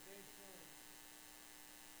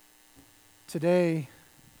Today,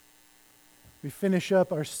 we finish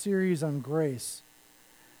up our series on grace.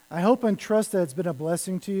 I hope and trust that it's been a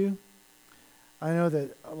blessing to you. I know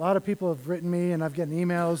that a lot of people have written me, and I've gotten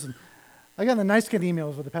emails, and I got the nice kind of emails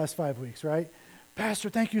over the past 5 weeks, right? Pastor,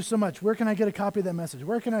 thank you so much. Where can I get a copy of that message?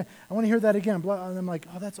 Where can I want to hear that again. And I'm like,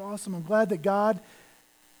 oh, that's awesome. I'm glad that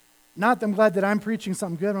I'm glad that I'm preaching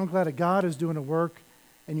something good. I'm glad that God is doing a work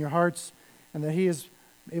in your hearts and that He is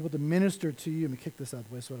able to minister to you. Let me kick this out of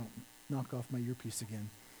the way so I don't knock off my earpiece again.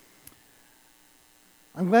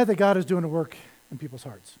 I'm glad that God is doing a work in people's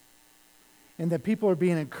hearts and that people are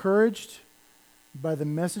being encouraged by the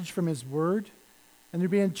message from His Word, and they're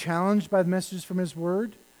being challenged by the messages from His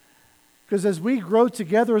Word. Because as we grow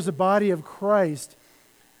together as a body of Christ,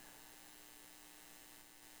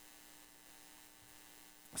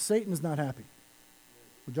 Satan is not happy.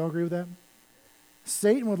 Would you all agree with that?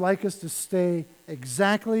 Satan would like us to stay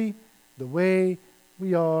exactly the way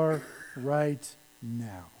we are right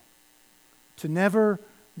now. To never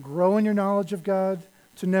grow in your knowledge of God,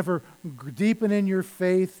 to never deepen in your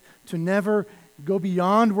faith, to never go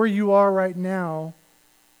beyond where you are right now.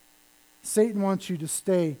 Satan wants you to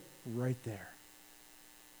stay right there.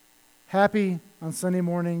 Happy on Sunday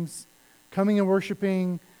mornings, coming and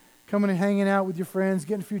worshiping, coming and hanging out with your friends,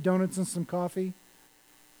 getting a few donuts and some coffee.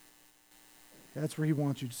 That's where he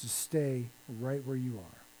wants you to stay right where you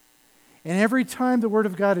are. And every time the Word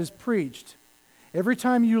of God is preached, every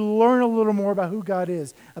time you learn a little more about who God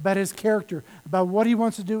is, about His character, about what He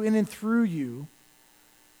wants to do in and through you,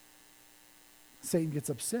 Satan gets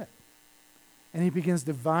upset. And he begins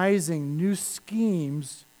devising new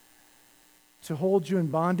schemes to hold you in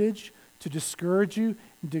bondage, to discourage you,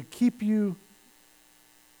 and to keep you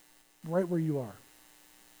right where you are.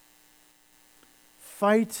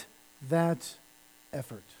 Fight that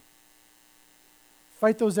effort.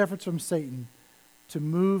 Fight those efforts from Satan to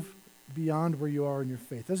move beyond where you are in your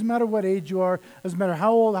faith. Doesn't matter what age you are, doesn't matter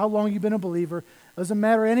how old, how long you've been a believer, doesn't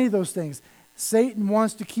matter any of those things. Satan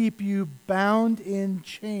wants to keep you bound in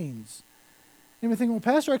chains. You may think, well,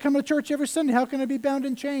 Pastor, I come to church every Sunday. How can I be bound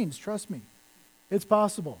in chains? Trust me, it's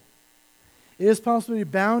possible. It is possible to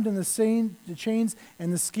be bound in the chains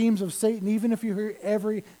and the schemes of Satan, even if you're here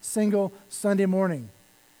every single Sunday morning.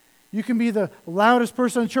 You can be the loudest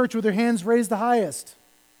person in church with your hands raised the highest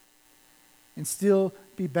and still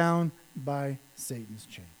be bound by Satan's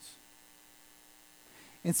chains.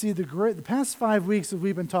 And see, the past 5 weeks that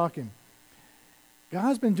we've been talking,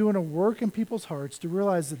 God's been doing a work in people's hearts to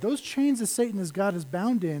realize that those chains that Satan has got us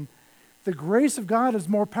bound in, the grace of God is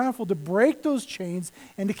more powerful to break those chains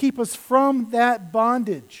and to keep us from that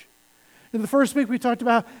bondage. In the first week, we talked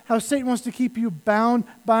about how Satan wants to keep you bound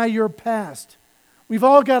by your past. We've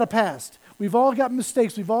all got a past. We've all got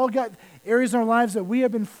mistakes. We've all got areas in our lives that we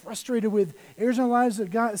have been frustrated with, areas in our lives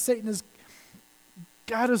that Satan has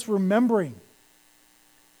got us remembering.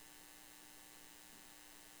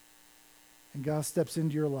 And God steps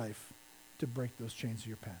into your life to break those chains of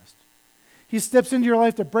your past. He steps into your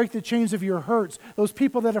life to break the chains of your hurts, those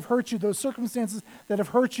people that have hurt you, those circumstances that have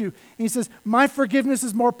hurt you. And He says, my forgiveness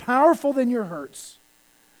is more powerful than your hurts.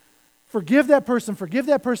 Forgive that person, forgive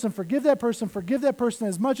that person, forgive that person, forgive that person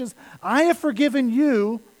as much as I have forgiven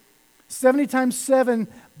you 70 times 7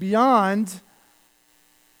 beyond.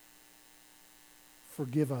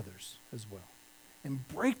 Forgive others as well. And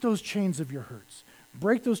break those chains of your hurts.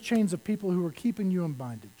 Break those chains of people who are keeping you in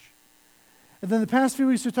bondage. And then the past few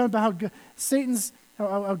weeks, we're talking about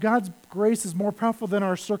how God's grace is more powerful than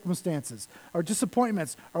our circumstances, our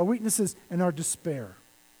disappointments, our weaknesses, and our despair.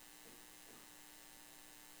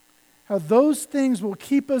 How those things will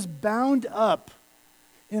keep us bound up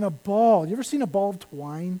in a ball. You ever seen a ball of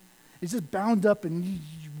twine? It's just bound up and you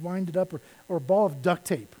wind it up, or a ball of duct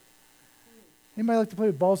tape. Anybody like to play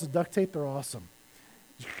with balls of duct tape? They're awesome.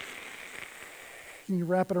 You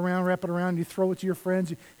wrap it around, you throw it to your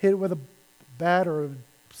friends, you hit it with a bat or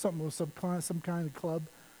something with some kind of club.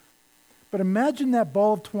 But imagine that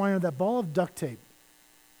ball of twine or that ball of duct tape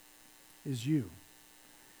is you.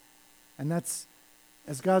 And that's,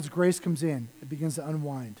 as God's grace comes in, it begins to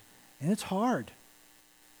unwind. And it's hard.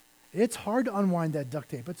 It's hard to unwind that duct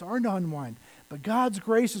tape. It's hard to unwind. But God's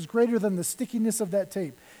grace is greater than the stickiness of that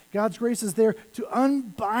tape. God's grace is there to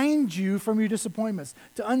unbind you from your disappointments,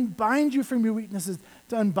 to unbind you from your weaknesses,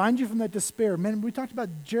 to unbind you from that despair. Man, we talked about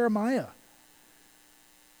Jeremiah.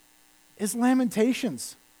 It's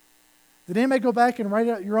Lamentations. Did anybody go back and write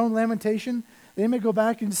out your own lamentation? Did anybody go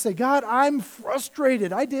back and just say, God, I'm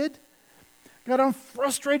frustrated? I did. God, I'm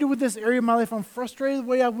frustrated with this area of my life. I'm frustrated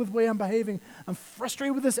with the way I'm behaving. I'm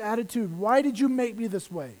frustrated with this attitude. Why did you make me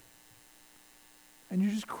this way? And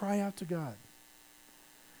you just cry out to God.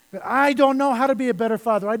 But I don't know how to be a better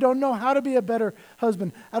father. I don't know how to be a better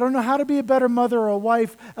husband. I don't know how to be a better mother or a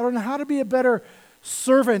wife. I don't know how to be a better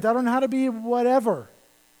servant. I don't know how to be whatever.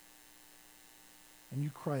 And you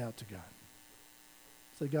cry out to God.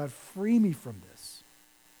 Say, God, free me from this.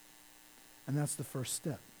 And that's the first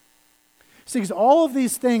step. See, because all of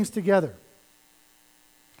these things together,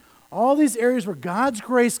 all these areas where God's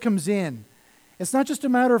grace comes in, it's not just a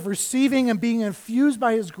matter of receiving and being infused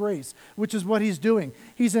by His grace, which is what He's doing.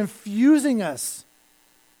 He's infusing us.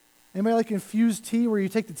 Anybody like infused tea where you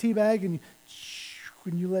take the tea bag and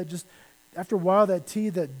you let just, after a while, that tea,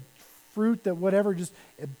 that fruit, that whatever, just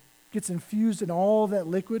it gets infused in all that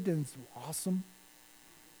liquid and it's awesome.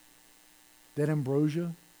 That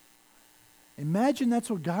ambrosia. Imagine that's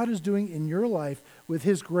what God is doing in your life with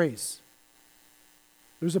His grace.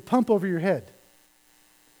 There's a pump over your head.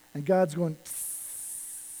 And God's going,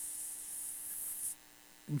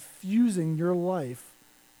 infusing your life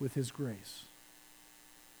with His grace.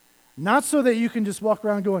 Not so that you can just walk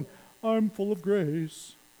around going, I'm full of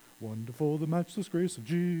grace. Wonderful, the matchless grace of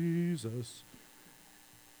Jesus.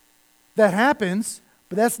 That happens,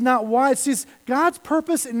 but that's not why. See, God's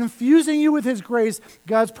purpose in infusing you with His grace,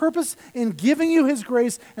 God's purpose in giving you His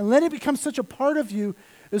grace and letting it become such a part of you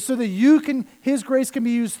is so that His grace can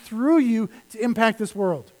be used through you to impact this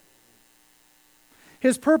world.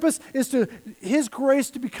 His purpose is His grace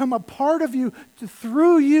to become a part of you,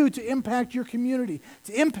 through you to impact your community,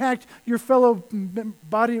 to impact your fellow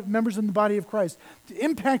members in the body of Christ, to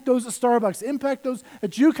impact those at Starbucks, impact those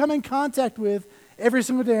that you come in contact with every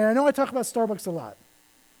single day. And I know I talk about Starbucks a lot.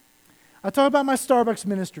 I talk about my Starbucks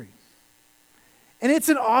ministry. And it's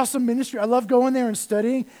an awesome ministry. I love going there and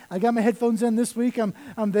studying. I got my headphones in this week. I'm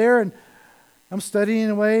there and I'm studying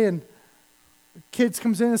away, and kids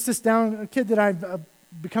comes in and sits down, a kid that I've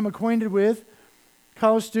become acquainted with,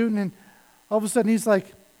 college student, and all of a sudden he's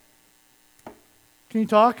like, can you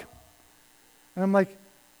talk? And I'm like,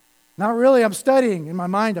 not really, I'm studying. In my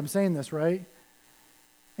mind, I'm saying this, right?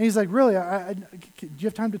 And he's like, really, do you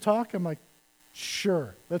have time to talk? I'm like,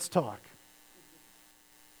 sure, let's talk.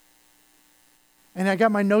 And I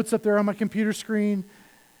got my notes up there on my computer screen,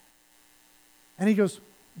 and he goes,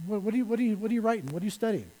 what are you writing? What are you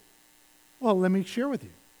studying? Well, let me share with you.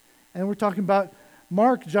 And we're talking about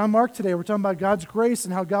John Mark today. We're talking about God's grace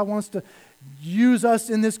and how God wants to use us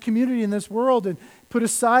in this community, in this world, and put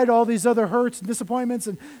aside all these other hurts and disappointments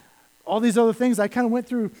and all these other things. I kind of went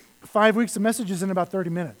through 5 weeks of messages in about 30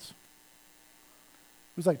 minutes.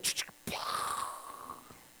 It was like,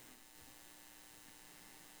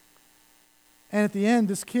 and at the end,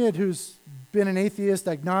 this kid who's been an atheist,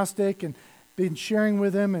 agnostic, and been sharing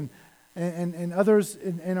with him, and others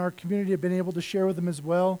in our community have been able to share with him as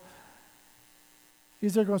well.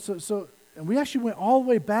 He's there going, and we actually went all the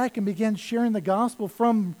way back and began sharing the gospel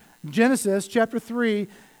from Genesis chapter 3.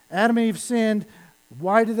 Adam and Eve sinned.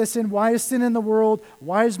 Why did they sin? Why is sin in the world?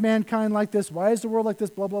 Why is mankind like this? Why is the world like this?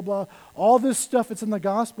 Blah, blah, blah. All this stuff that's in the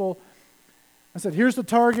gospel. I said, here's the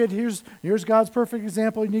target. Here's God's perfect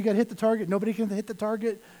example. And you got to hit the target. Nobody can hit the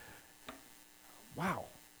target. Wow.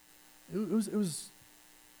 It was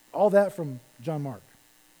all that from John Mark.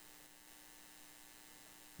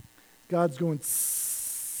 God's going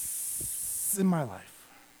in my life.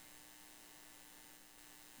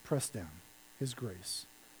 Press down His grace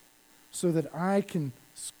so that I can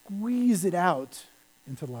squeeze it out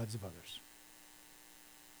into the lives of others.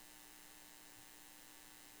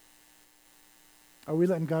 Are we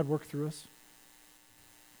letting God work through us?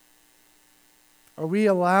 Are we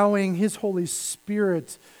allowing His Holy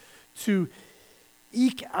Spirit to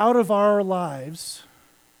eke out of our lives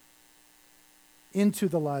into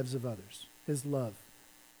the lives of others? His love,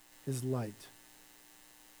 His light,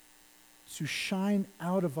 to shine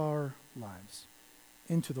out of our lives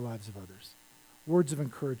into the lives of others. Words of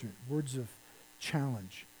encouragement, words of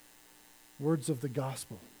challenge, words of the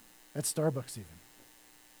gospel, at Starbucks even.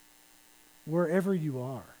 Wherever you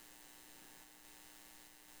are,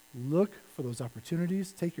 look for those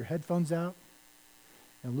opportunities. Take your headphones out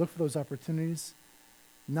and look for those opportunities,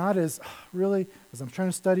 not as I'm trying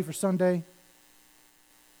to study for Sunday,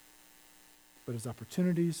 but as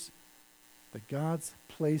opportunities that God's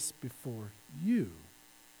placed before you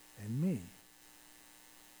and me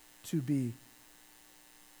to be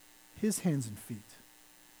His hands and feet,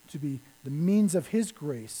 to be the means of His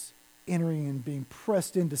grace entering and being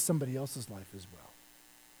pressed into somebody else's life as well.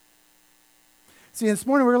 See, this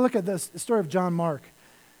morning we're going to look at the story of John Mark.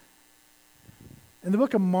 In the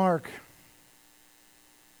book of Mark,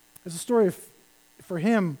 it's a story for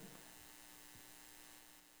him,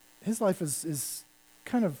 his life is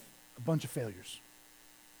kind of a bunch of failures.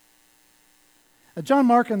 John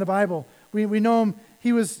Mark in the Bible, we know him.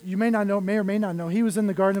 He was, you may or may not know, he was in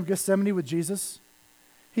the Garden of Gethsemane with Jesus.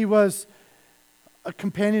 He was a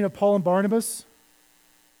companion of Paul and Barnabas.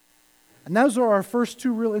 And those are our first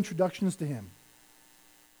two real introductions to him.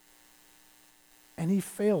 And he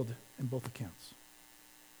failed in both accounts.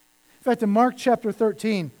 In fact, in Mark chapter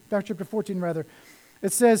 14 rather,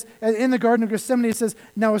 it says, in the Garden of Gethsemane, it says,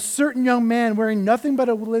 now a certain young man wearing nothing but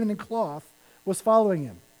a linen cloth was following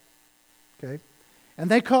him. Okay? And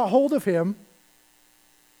they caught hold of him,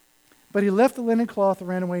 but he left the linen cloth and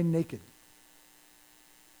ran away naked.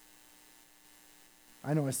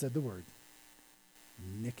 I know I said the word.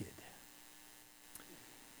 Naked.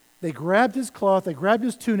 They grabbed his cloth, they grabbed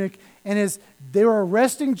his tunic, and as they were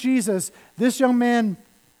arresting Jesus, this young man,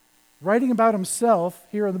 writing about himself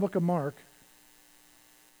here in the book of Mark,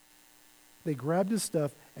 they grabbed his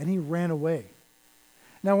stuff and he ran away.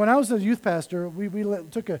 Now, when I was a youth pastor, we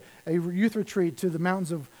took a youth retreat to the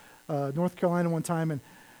mountains of North Carolina one time, and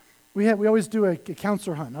we always do a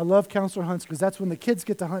counselor hunt. I love counselor hunts because that's when the kids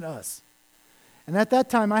get to hunt us. And at that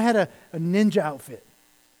time, I had a ninja outfit.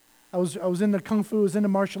 I was into kung fu, I was into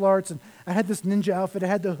martial arts, and I had this ninja outfit. I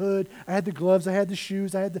had the hood, I had the gloves, I had the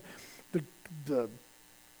shoes, I had the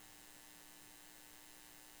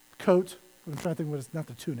coat. I'm trying to think what it's not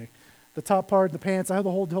the tunic. The top part, the pants, I had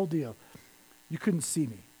the whole deal. You couldn't see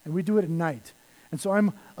me. And we do it at night. And so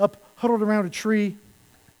I'm up, huddled around a tree,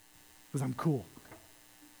 because I'm cool.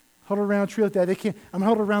 Huddled around a tree like that. I'm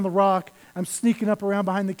huddled around the rock. I'm sneaking up around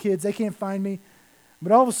behind the kids. They can't find me.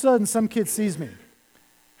 But all of a sudden, some kid sees me.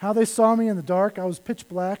 How they saw me in the dark, I was pitch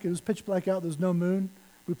black. It was pitch black out. There was no moon.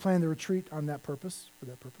 We planned the retreat for that purpose.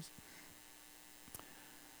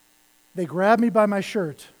 They grabbed me by my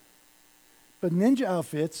shirt. But ninja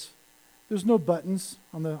outfits, there's no buttons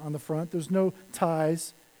on the front. There's no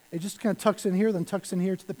ties. It just kind of tucks in here, then tucks in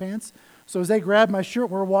here to the pants. So as they grab my shirt,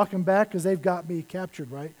 we're walking back because they've got me captured,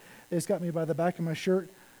 right? They just got me by the back of my shirt.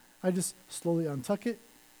 I just slowly untuck it.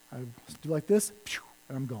 I do like this,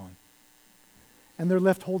 and I'm gone. And they're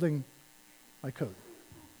left holding my coat.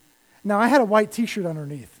 Now, I had a white T-shirt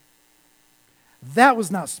underneath. That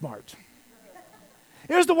was not smart.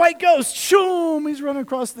 Here's the white ghost. Shoom! He's running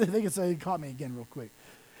across they could say he caught me again real quick.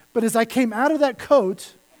 But as I came out of that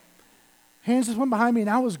coat, hands just went behind me and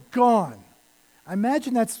I was gone. I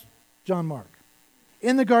imagine that's John Mark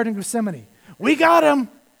in the Garden of Gethsemane. We got him.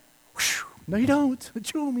 Whew. No, you don't.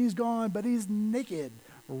 Shoom, he's gone, but he's naked,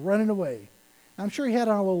 running away. I'm sure he had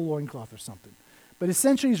on a little loincloth or something. But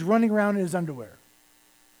essentially, he's running around in his underwear,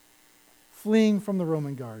 fleeing from the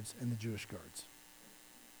Roman guards and the Jewish guards.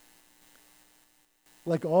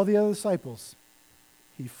 Like all the other disciples,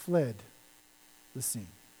 he fled the scene.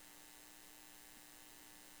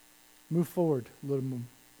 Move forward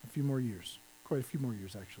a few more years, quite a few more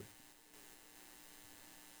years, actually.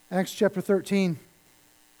 Acts chapter 13.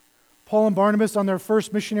 Paul and Barnabas on their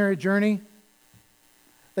first missionary journey.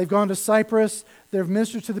 They've gone to Cyprus, they've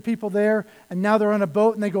ministered to the people there, and now they're on a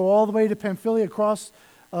boat and they go all the way to Pamphylia, across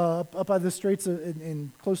up by the straits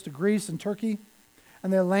in close to Greece and Turkey.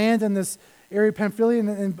 And they land in this area of Pamphylia,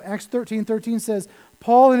 and Acts 13:13 says,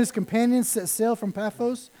 Paul and his companions set sail from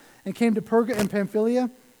Paphos and came to Perga and Pamphylia,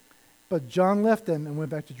 but John left them and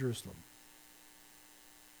went back to Jerusalem.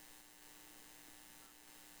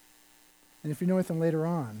 And if you know anything later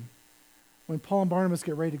on, when Paul and Barnabas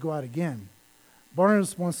get ready to go out again,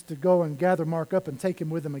 Barnabas wants to go and gather Mark up and take him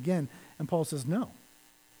with him again. And Paul says, no,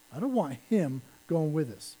 I don't want him going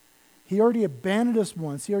with us. He already abandoned us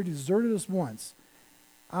once. He already deserted us once.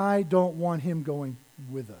 I don't want him going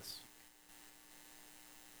with us.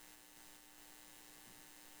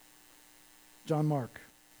 John Mark,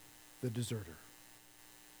 the deserter.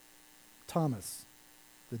 Thomas,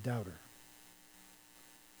 the doubter.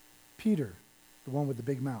 Peter, the one with the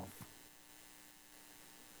big mouth.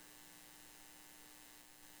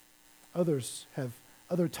 Others have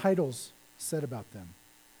other titles said about them.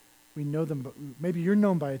 We know them, but maybe you're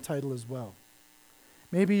known by a title as well.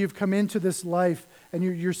 Maybe you've come into this life and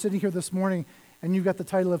you're sitting here this morning and you've got the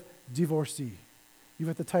title of divorcee. You've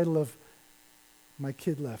got the title of my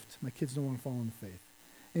kid left. My kids don't want to follow in the faith.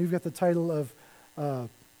 And you've got the title of a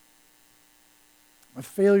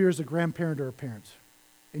failure as a grandparent or a parent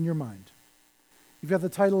in your mind. You've got the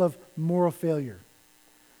title of moral failure.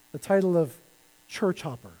 The title of church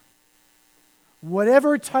hopper.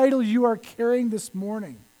 Whatever title you are carrying this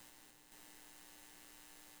morning,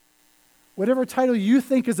 whatever title you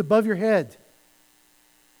think is above your head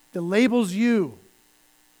that labels you,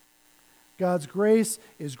 God's grace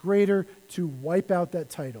is greater to wipe out that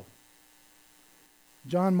title.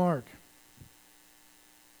 John Mark,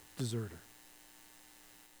 deserter.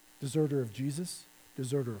 Deserter of Jesus?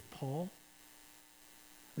 Deserter of Paul?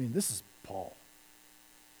 I mean, this is Paul.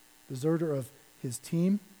 Deserter of his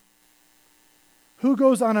team? Who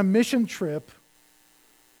goes on a mission trip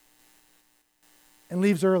and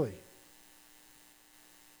leaves early?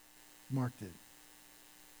 Mark did.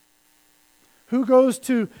 Who goes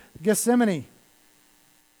to Gethsemane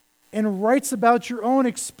and writes about your own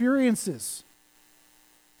experiences?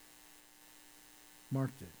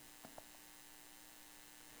 Mark did.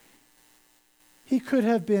 He could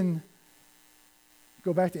have been,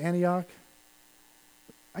 go back to Antioch.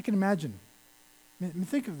 I can imagine. I mean,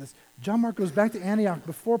 think of this. John Mark goes back to Antioch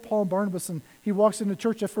before Paul and Barnabas, and he walks into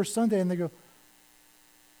church that first Sunday, and they go,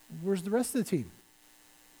 "Where's the rest of the team?"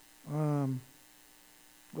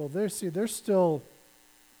 Well, they're still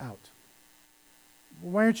out.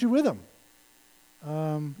 Why aren't you with them?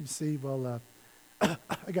 You see, well, I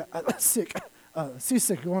got sick,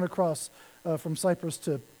 seasick going across from Cyprus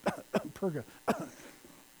to Perga.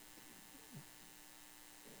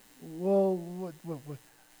 Well,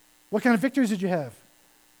 what kind of victories did you have?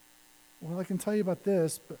 Well, I can tell you about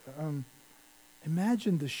this, but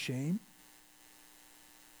imagine the shame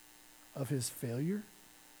of his failure,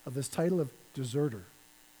 of his title of deserter,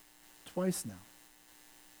 twice now.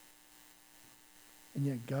 And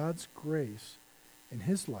yet God's grace in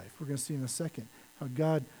his life, we're going to see in a second, how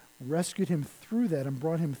God rescued him through that and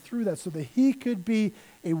brought him through that so that he could be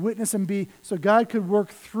a witness and so God could work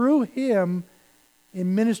through him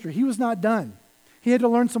in ministry. He was not done. He had to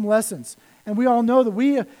learn some lessons. And we all know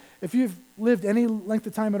that if you've lived any length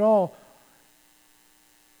of time at all,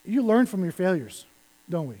 you learn from your failures,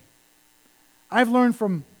 don't we? I've learned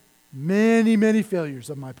from many, many failures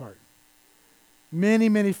on my part. Many,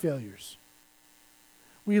 many failures.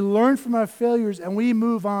 We learn from our failures and we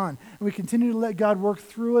move on. And we continue to let God work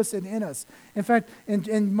through us and in us. In fact,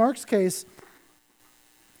 in Mark's case,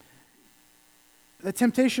 the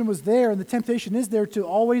temptation was there, and the temptation is there to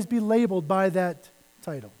always be labeled by that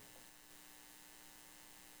title.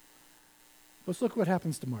 Let's look what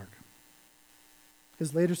happens to Mark.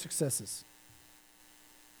 His later successes.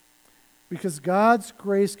 Because God's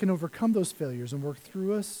grace can overcome those failures and work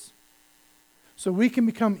through us so we can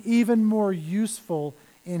become even more useful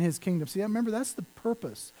in his kingdom. See, remember, that's the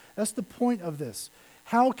purpose. That's the point of this.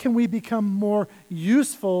 How can we become more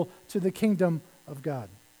useful to the kingdom of God?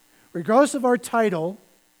 Regardless of our title,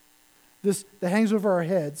 this that hangs over our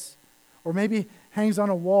heads, or maybe hangs on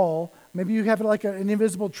a wall, maybe you have it like an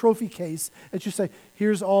invisible trophy case that you say,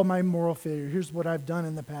 here's all my moral failure, here's what I've done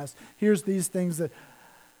in the past, here's these things that,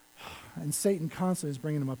 and Satan constantly is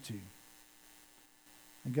bringing them up to you.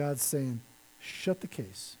 And God's saying, shut the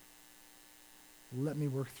case. Let me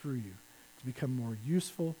work through you to become more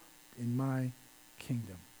useful in my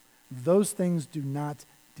kingdom. Those things do not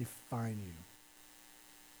define you.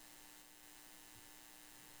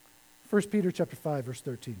 1 Peter chapter 5, verse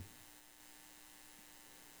 13.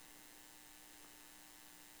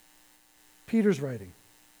 Peter's writing.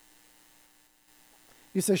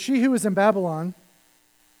 He says, she who is in Babylon,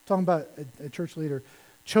 talking about a church leader,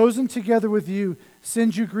 chosen together with you,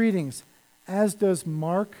 sends you greetings, as does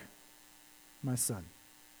Mark, my son.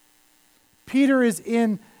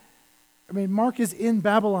 Mark is in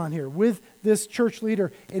Babylon here with this church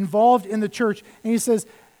leader involved in the church. And he says,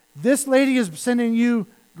 this lady is sending you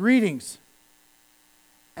greetings,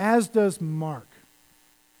 as does Mark.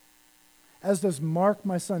 As does Mark,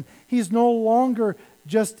 my son. He's no longer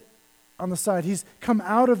just on the side. He's come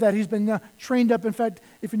out of that. He's been trained up. In fact,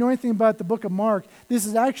 if you know anything about the book of Mark, this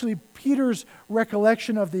is actually Peter's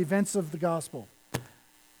recollection of the events of the gospel,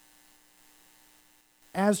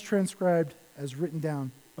 as transcribed, as written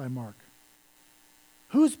down by Mark.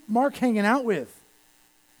 Who's Mark hanging out with?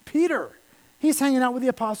 Peter. He's hanging out with the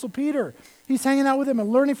Apostle Peter. He's hanging out with him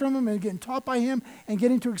and learning from him and getting taught by him and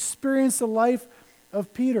getting to experience the life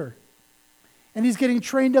of Peter. And he's getting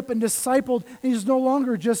trained up and discipled, and he's no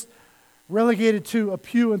longer just relegated to a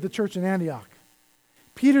pew in the church in Antioch.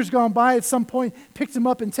 Peter's gone by at some point, picked him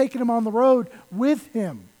up and taken him on the road with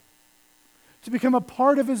him to become a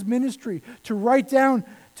part of his ministry, to write down,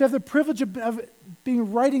 to have the privilege of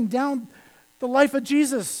writing down the life of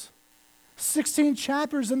Jesus. 16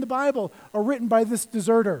 chapters in the Bible are written by this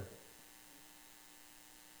deserter.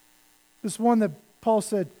 This one that Paul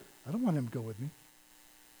said, I don't want him to go with me.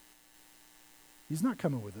 He's not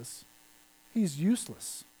coming with us. He's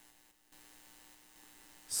useless.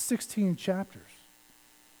 16 chapters.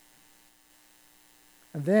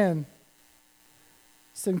 And then,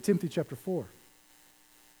 2 Timothy chapter 4.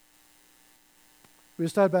 We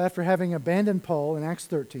just talked about after having abandoned Paul in Acts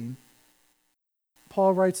 13,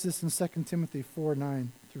 Paul writes this in 2 Timothy 4,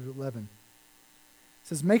 9 through 11. It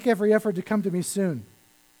says, make every effort to come to me soon,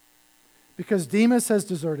 because Demas has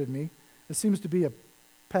deserted me. It seems to be a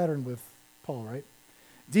pattern with Paul, right?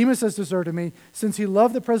 Demas has deserted me, since he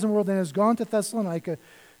loved the present world and has gone to Thessalonica.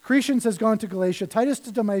 Crescens has gone to Galatia, Titus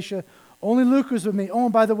to Dalmatia. Only Luke is with me. Oh,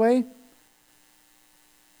 and by the way,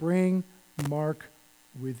 bring Mark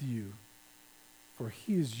with you, for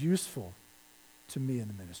he is useful to me in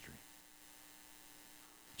the ministry.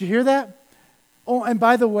 Did you hear that? Oh, and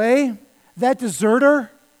by the way, that deserter,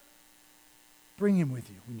 bring him with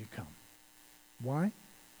you when you come. Why?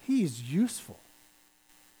 He is useful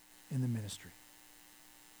in the ministry.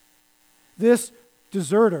 This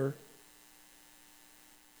deserter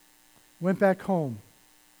went back home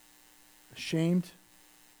ashamed,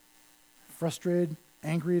 frustrated,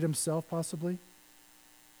 angry at himself possibly.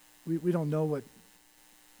 We don't know what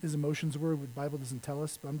his emotions were. The Bible doesn't tell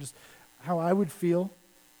us, but I'm just how I would feel,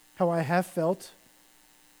 how I have felt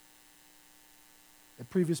at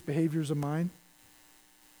previous behaviors of mine.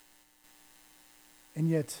 And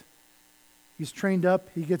yet, he's trained up,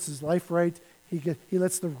 he gets his life right, he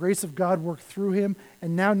lets the grace of God work through him,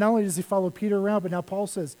 and now not only does he follow Peter around, but now Paul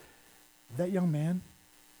says, that young man,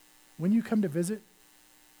 when you come to visit,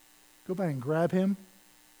 go by and grab him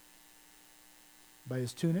by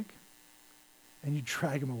his tunic, and you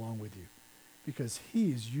drag him along with you, because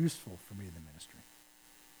he is useful for me in the ministry.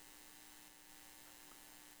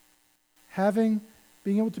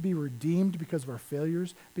 Being able to be redeemed because of our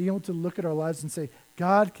failures, being able to look at our lives and say,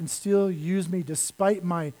 God can still use me despite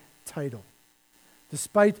my title,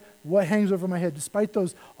 despite what hangs over my head, despite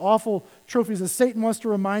those awful trophies that Satan wants to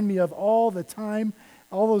remind me of all the time,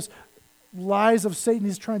 all those lies of Satan.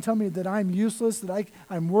 He's trying to tell me that I'm useless, that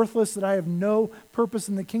I'm worthless, that I have no purpose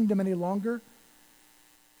in the kingdom any longer.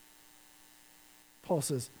 Paul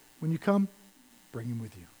says, when you come, bring him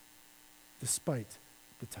with you, despite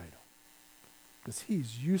the title, because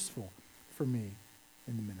he's useful for me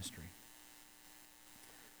in the ministry.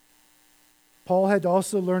 Paul had to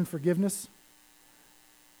also learn forgiveness.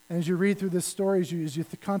 And as you read through this story, as you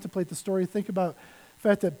contemplate the story, think about the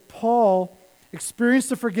fact that Paul experienced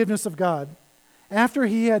the forgiveness of God after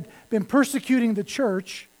he had been persecuting the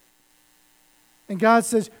church, and God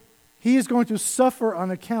says, he is going to suffer on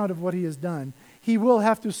account of what he has done. He will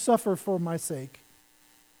have to suffer for my sake.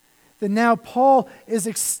 Then now Paul is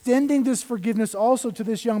extending this forgiveness also to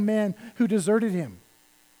this young man who deserted him.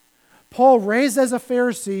 Paul, raised as a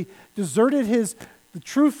Pharisee, deserted the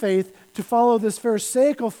true faith to follow this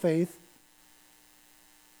Pharisaical faith.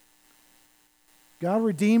 God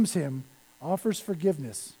redeems him, offers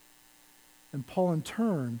forgiveness, and Paul in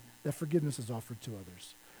turn, that forgiveness is offered to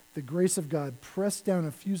others. The grace of God pressed down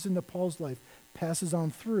and fused into Paul's life passes on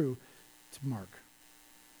through to Mark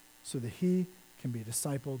so that he can be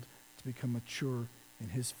discipled to become mature in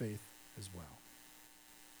his faith as well.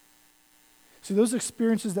 See, those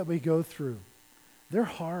experiences that we go through, they're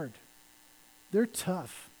hard. They're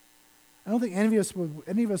tough. I don't think any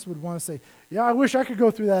of us would want to say, yeah, I wish I could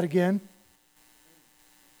go through that again.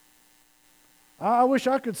 I wish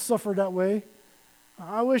I could suffer that way.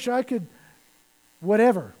 I wish I could,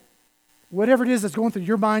 whatever. Whatever it is that's going through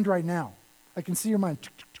your mind right now. I can see your mind.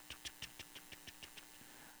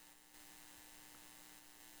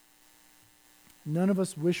 None of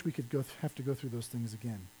us wish we could have to go through those things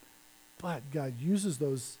again. But God uses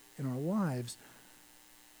those in our lives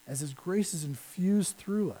as his grace is infused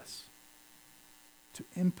through us to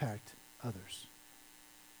impact others.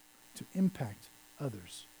 To impact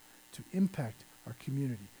others. To impact our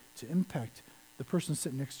community. To impact the person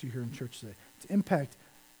sitting next to you here in church today. To impact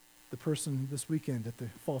the person this weekend at the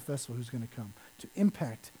fall festival who's going to come. To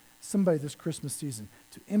impact somebody this Christmas season.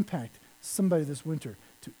 To impact somebody this winter.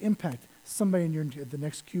 To impact somebody at the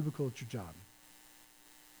next cubicle at your job.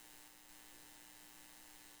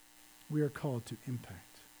 We are called to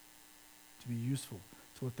impact, to be useful,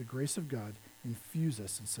 to let the grace of God infuse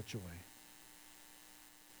us in such a way.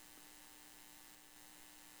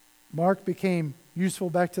 Mark became useful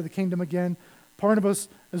back to the kingdom again. Barnabas,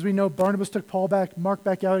 as we know, Barnabas took Mark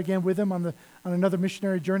back out again with him on another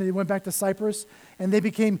missionary journey. They went back to Cyprus, and they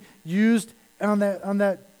became used on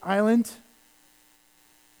that island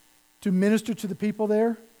to minister to the people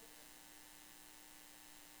there.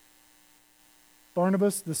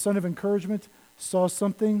 Barnabas, the son of encouragement, saw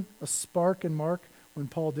something, a spark in Mark when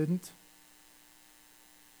Paul didn't.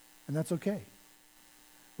 And that's okay.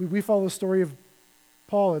 We follow the story of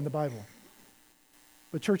Paul in the Bible.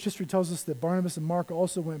 But church history tells us that Barnabas and Mark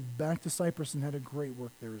also went back to Cyprus and had a great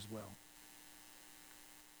work there as well.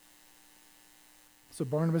 So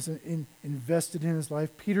Barnabas invested in his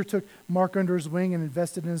life. Peter took Mark under his wing and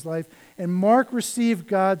invested in his life. And Mark received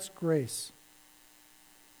God's grace.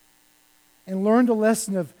 and learned a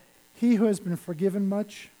lesson of he who has been forgiven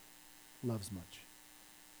much loves much.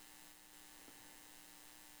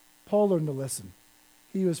 Paul learned a lesson.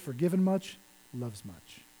 He who has forgiven much loves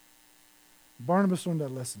much. Barnabas learned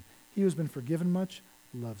that lesson. He who has been forgiven much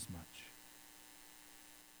loves much.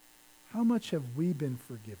 How much have we been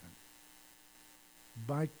forgiven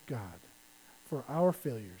by God for our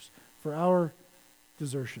failures, for our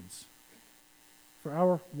desertions, for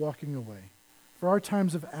our walking away, for our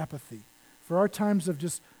times of apathy, for our times of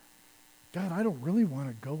just, God, I don't really want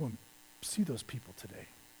to go and see those people today.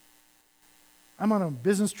 I'm on a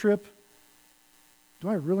business trip. Do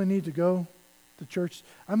I really need to go to church?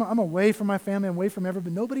 I'm away from my family. I'm away from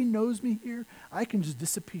everybody. Nobody knows me here. I can just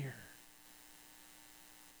disappear.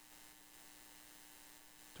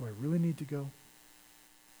 Do I really need to go?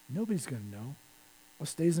 Nobody's going to know. What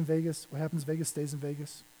stays in Vegas? What happens in Vegas stays in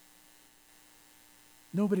Vegas.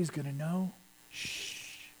 Nobody's going to know. Shh.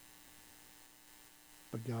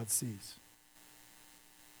 But God sees.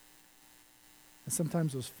 And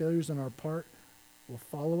sometimes those failures on our part will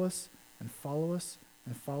follow us and follow us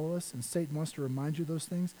and follow us. And Satan wants to remind you of those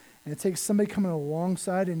things. And it takes somebody coming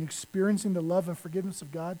alongside and experiencing the love and forgiveness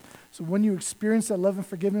of God. So when you experience that love and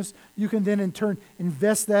forgiveness, you can then in turn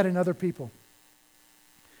invest that in other people.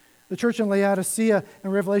 The church in Laodicea in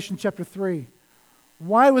Revelation chapter 3.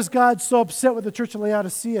 Why was God so upset with the church of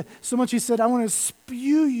Laodicea? So much he said, I want to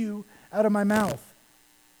spew you out of my mouth.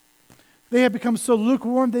 They have become so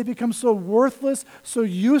lukewarm, they become so worthless, so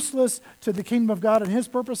useless to the kingdom of God and his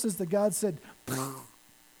purposes that God said,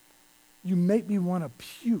 you make me want to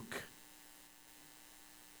puke.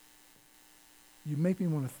 You make me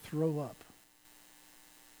want to throw up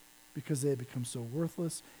because they have become so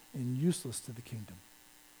worthless and useless to the kingdom.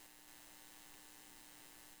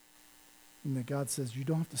 And that God says, you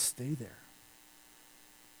don't have to stay there.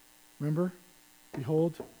 Remember?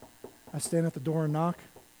 Behold, I stand at the door and knock.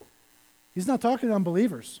 He's not talking to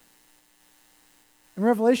unbelievers. In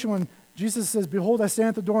Revelation, when Jesus says, behold, I stand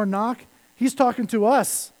at the door and knock, he's talking to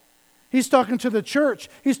us. He's talking to the church.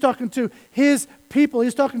 He's talking to his people.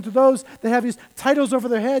 He's talking to those that have these titles over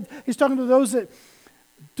their head. He's talking to those that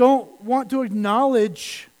don't want to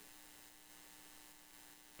acknowledge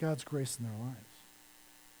God's grace in their lives.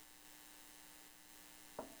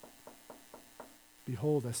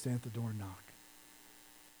 Behold, I stand at the door and knock.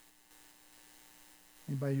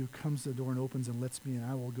 Anybody who comes to the door and opens and lets me in,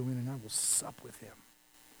 I will go in and I will sup with him.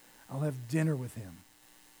 I'll have dinner with him.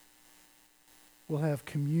 We'll have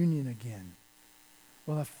communion again.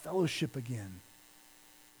 We'll have fellowship again.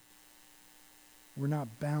 We're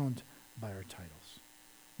not bound by our titles.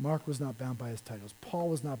 Mark was not bound by his titles. Paul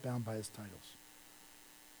was not bound by his titles.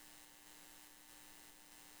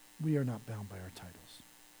 We are not bound by our titles.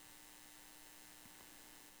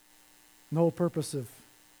 And the whole purpose of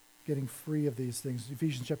getting free of these things,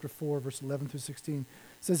 Ephesians chapter 4, verse 11 through 16,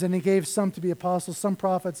 says, and he gave some to be apostles, some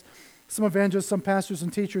prophets, some evangelists, some pastors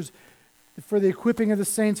and teachers, for the equipping of the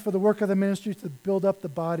saints, for the work of the ministry, to build up the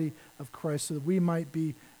body of Christ, so that we might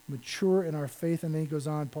be mature in our faith. And then he goes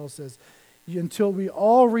on, Paul says, until we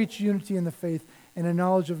all reach unity in the faith and a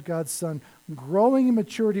knowledge of God's Son, growing in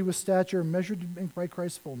maturity with stature measured by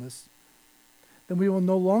Christ's fullness, then we will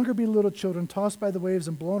no longer be little children, tossed by the waves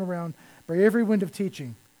and blown around by every wind of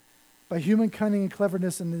teaching, by human cunning and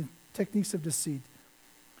cleverness and the techniques of deceit.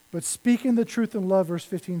 But speaking the truth in love, verse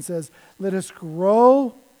 15 says, let us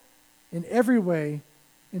grow in every way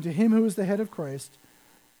into him who is the head of Christ.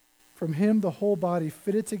 From him the whole body,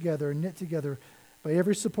 fitted together and knit together by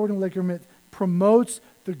every supporting ligament, promotes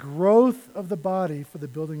the growth of the body for the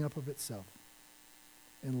building up of itself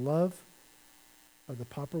in love of the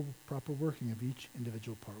proper working of each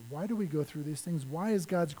individual part. Why do we go through these things? Why is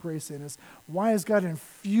God's grace in us? Why is God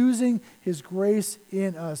infusing his grace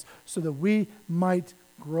in us so that we might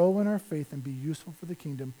grow in our faith and be useful for the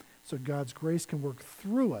kingdom, so God's grace can work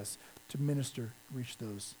through us to minister, reach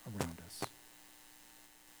those around us?